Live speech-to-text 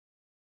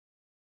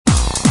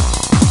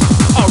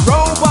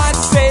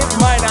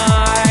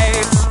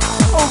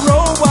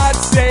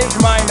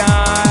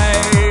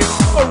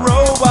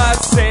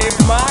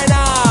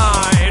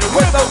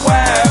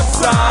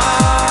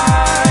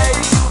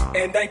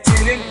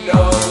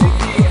know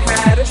he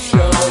had a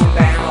show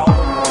now.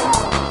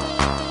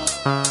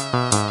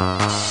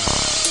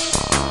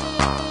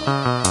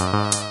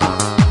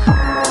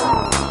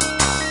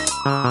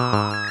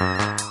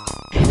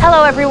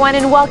 Hello everyone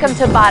and welcome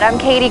to BOT. I'm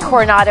Katie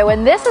Coronado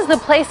and this is the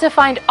place to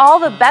find all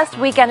the best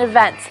weekend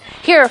events.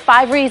 Here are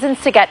 5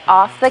 reasons to get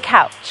off the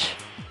couch.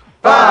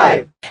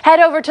 5. Head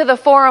over to the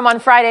Forum on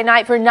Friday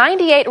night for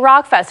 98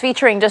 Rockfest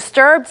featuring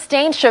Disturbed,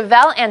 Stained,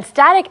 Chevelle, and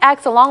Static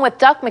X along with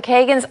Duck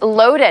McKagan's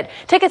Loaded.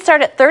 Tickets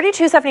start at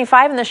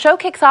 $32.75 and the show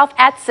kicks off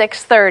at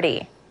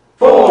 6:30.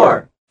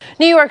 4.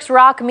 New York's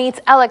rock meets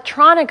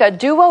electronica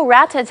duo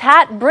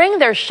Rat-a-Tat bring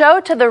their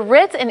show to the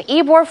Ritz in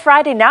Ybor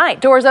Friday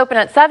night. Doors open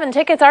at 7.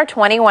 Tickets are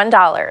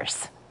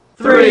 $21.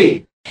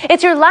 3.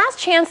 It's your last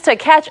chance to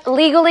catch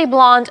Legally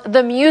Blonde,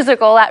 the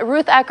musical, at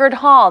Ruth Eckerd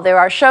Hall. There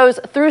are shows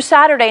through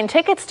Saturday and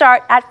tickets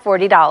start at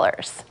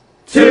 $40.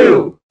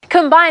 2.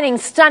 Combining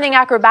stunning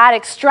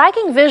acrobatics,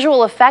 striking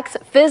visual effects,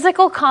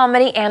 physical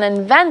comedy, and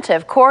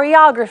inventive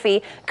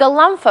choreography,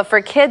 Galumpha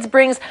for Kids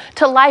brings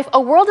to life a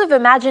world of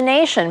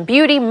imagination,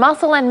 beauty,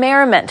 muscle, and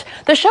merriment.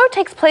 The show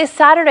takes place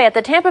Saturday at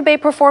the Tampa Bay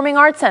Performing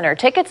Arts Center.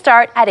 Tickets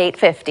start at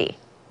 $8.50.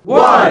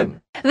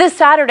 1. This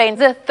Saturday,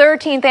 the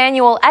 13th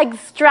annual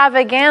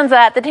Extravaganza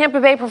at the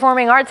Tampa Bay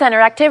Performing Arts Center.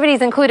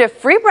 Activities include a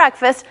free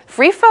breakfast,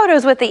 free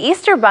photos with the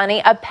Easter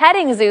Bunny, a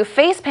petting zoo,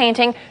 face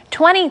painting,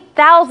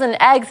 20,000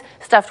 eggs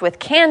stuffed with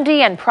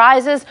candy and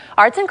prizes,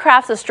 arts and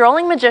crafts, a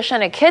strolling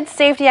magician, a kids'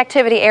 safety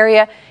activity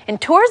area, and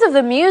tours of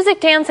the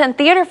music, dance, and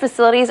theater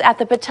facilities at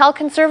the Patel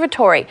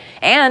Conservatory.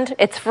 And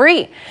it's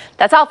free.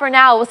 That's all for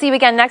now. We'll see you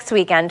again next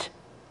weekend.